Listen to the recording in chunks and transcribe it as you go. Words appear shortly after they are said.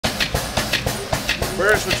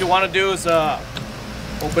First, what you want to do is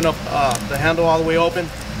open up the handle all the way open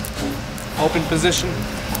position.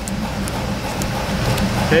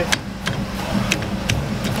 Okay,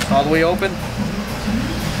 all the way open.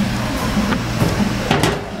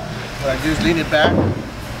 What I do is lean it back.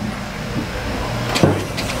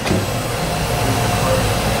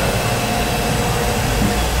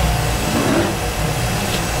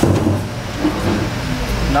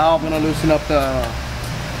 Now I'm going to loosen up the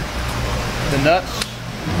nuts,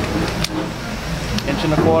 1.25 inches.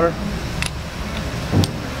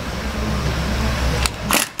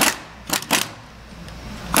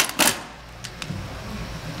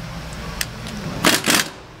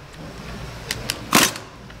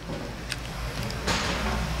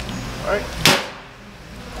 All right.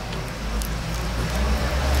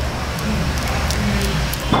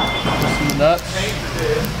 Loosen the nuts.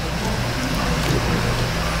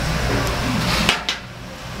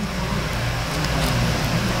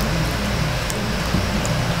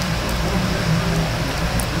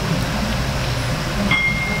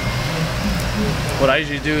 What I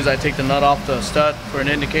usually do is I take the nut off the stud for an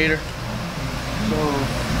indicator.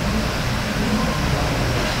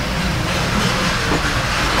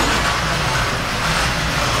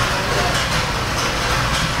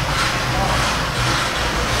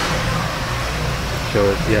 Show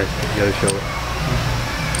it, yeah, you gotta show it.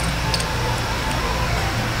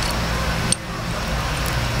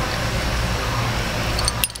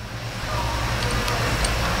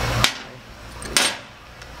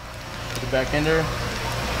 Put it back in there.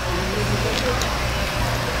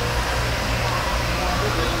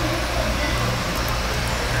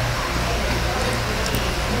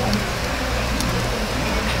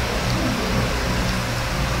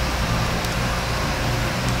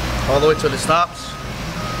 All the way till it stops.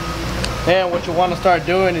 And what you want to start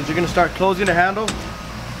doing is you're going to start closing the handle,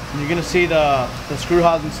 and you're going to see the screw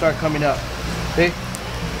housing start coming up. Okay?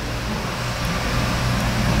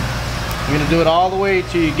 You're going to do it all the way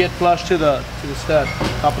till you get flush to the stud,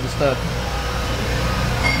 top of the stud.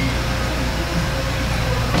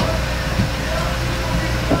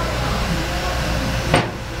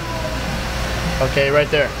 Okay, right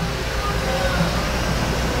there.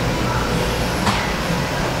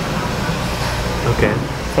 Okay.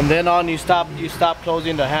 From then on, you stop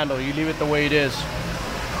closing the handle. You leave it the way it is.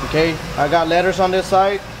 Okay. I got letters on this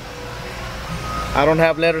side. I don't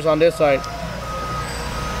have letters on this side.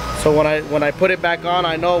 So when I put it back on,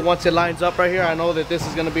 I know once it lines up right here, I know that this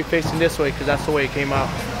is going to be facing this way because that's the way it came out.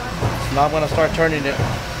 So now I'm going to start turning it,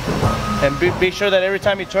 and be sure that every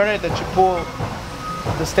time you turn it, that you pull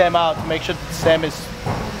the stem out to make sure that the stem is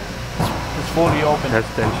fully open. That's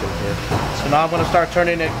tension. Yeah. So now I'm going to start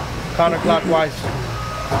turning it counterclockwise.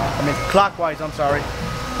 I mean clockwise, I'm sorry.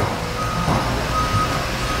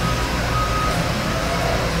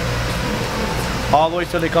 All the way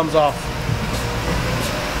till it comes off.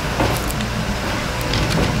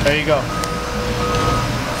 There you go.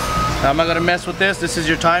 Now I'm not going to mess with this. This is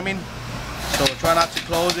your timing. So try not to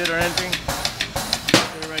close it or anything.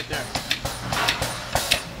 Put it right there.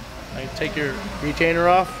 Now you take your retainer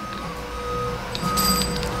off.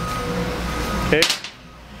 Okay.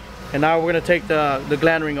 And now we're going to take the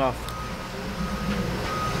gland ring off.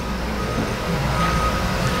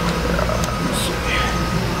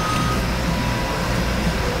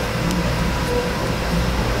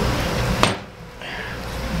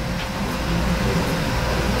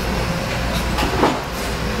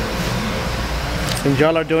 Since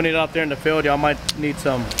y'all are doing it out there in the field, y'all might need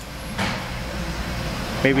some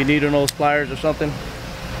maybe needle nose pliers or something.